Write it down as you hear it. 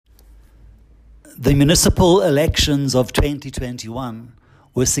The municipal elections of 2021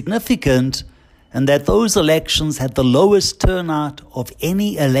 were significant in that those elections had the lowest turnout of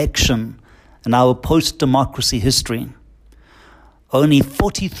any election in our post-democracy history. Only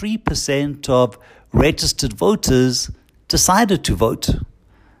 43% of registered voters decided to vote.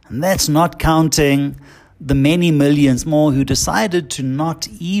 And that's not counting the many millions more who decided to not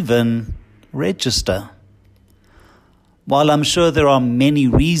even register. While I'm sure there are many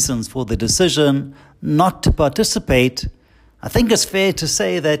reasons for the decision not to participate, I think it's fair to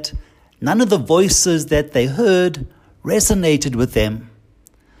say that none of the voices that they heard resonated with them.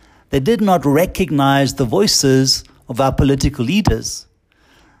 They did not recognize the voices of our political leaders.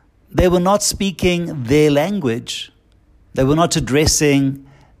 They were not speaking their language. They were not addressing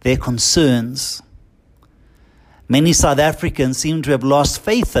their concerns. Many South Africans seem to have lost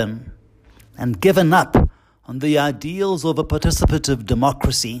faith in and given up on the ideals of a participative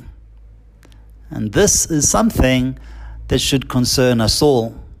democracy. And this is something that should concern us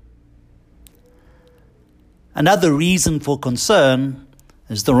all. Another reason for concern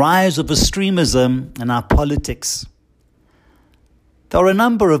is the rise of extremism in our politics. There are a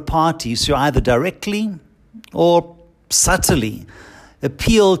number of parties who either directly or subtly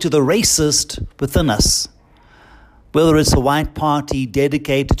appeal to the racist within us, whether it's a white party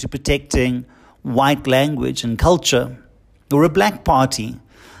dedicated to protecting white language and culture, or a black party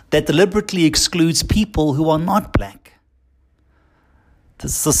that deliberately excludes people who are not black.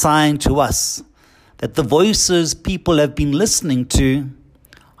 This is a sign to us that the voices people have been listening to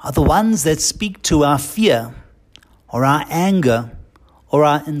are the ones that speak to our fear, or our anger, or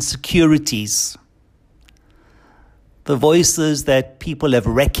our insecurities. The voices that people have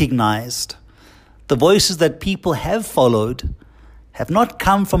recognized, the voices that people have followed, have not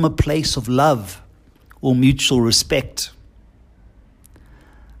come from a place of love or mutual respect.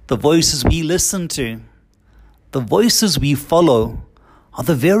 The voices we listen to, the voices we follow, are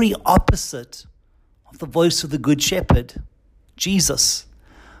the very opposite of the voice of the Good Shepherd, Jesus,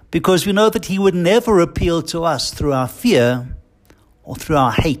 because we know that he would never appeal to us through our fear or through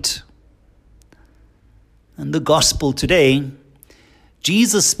our hate. In the gospel today,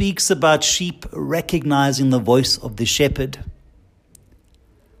 Jesus speaks about sheep recognizing the voice of the shepherd.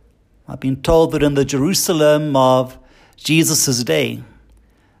 I've been told that in the Jerusalem of Jesus' day,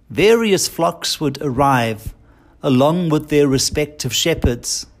 various flocks would arrive along with their respective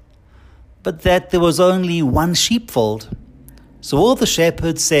shepherds, but that there was only one sheepfold. So all the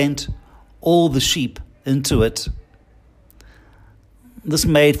shepherds sent all the sheep into it. This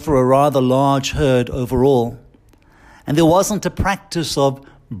made for a rather large herd overall, and there wasn't a practice of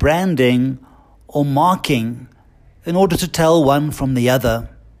branding or marking in order to tell one from the other.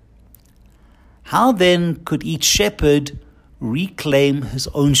 How then could each shepherd reclaim his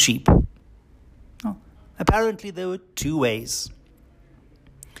own sheep? Well, apparently there were two ways.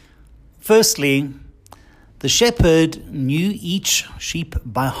 Firstly, the shepherd knew each sheep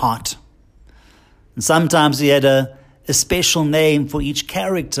by heart. And sometimes he had a special name for each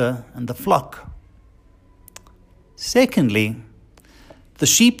character in the flock. Secondly, the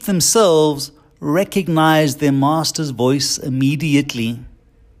sheep themselves recognized their master's voice immediately.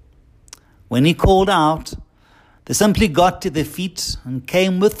 When he called out, they simply got to their feet and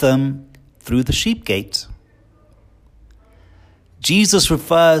came with him through the sheep gate. Jesus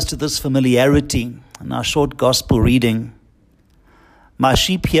refers to this familiarity in our short gospel reading. My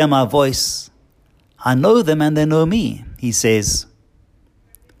sheep hear my voice. I know them and they know me, he says.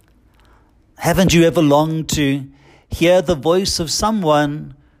 Haven't you ever longed to hear the voice of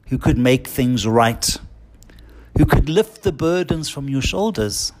someone who could make things right, who could lift the burdens from your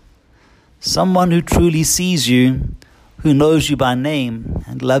shoulders? Someone who truly sees you, who knows you by name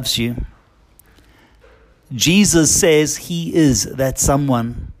and loves you. Jesus says he is that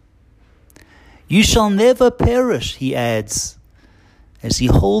someone. You shall never perish, he adds, as he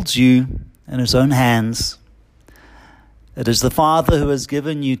holds you in his own hands. It is the Father who has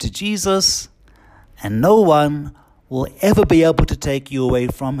given you to Jesus, and no one will ever be able to take you away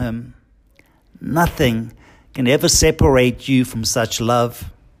from him. Nothing can ever separate you from such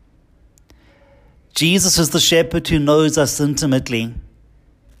love. Jesus is the shepherd who knows us intimately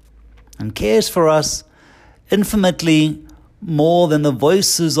and cares for us infinitely more than the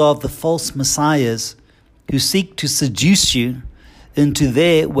voices of the false messiahs who seek to seduce you into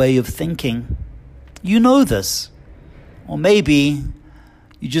their way of thinking. You know this, or maybe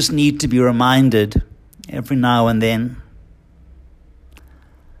you just need to be reminded every now and then.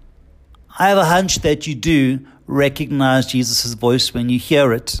 I have a hunch that you do recognize Jesus' voice when you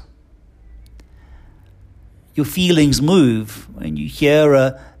hear it. your feelings move when you hear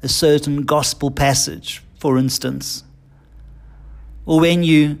a certain gospel passage, for instance, or when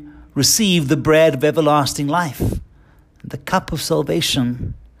you receive the bread of everlasting life, the cup of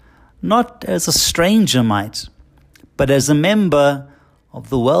salvation, not as a stranger might, but as a member of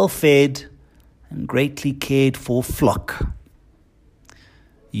the well-fed and greatly cared for flock.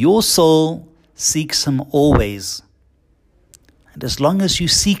 Your soul seeks him always, and as long as you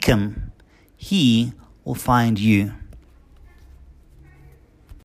seek him, he will find you.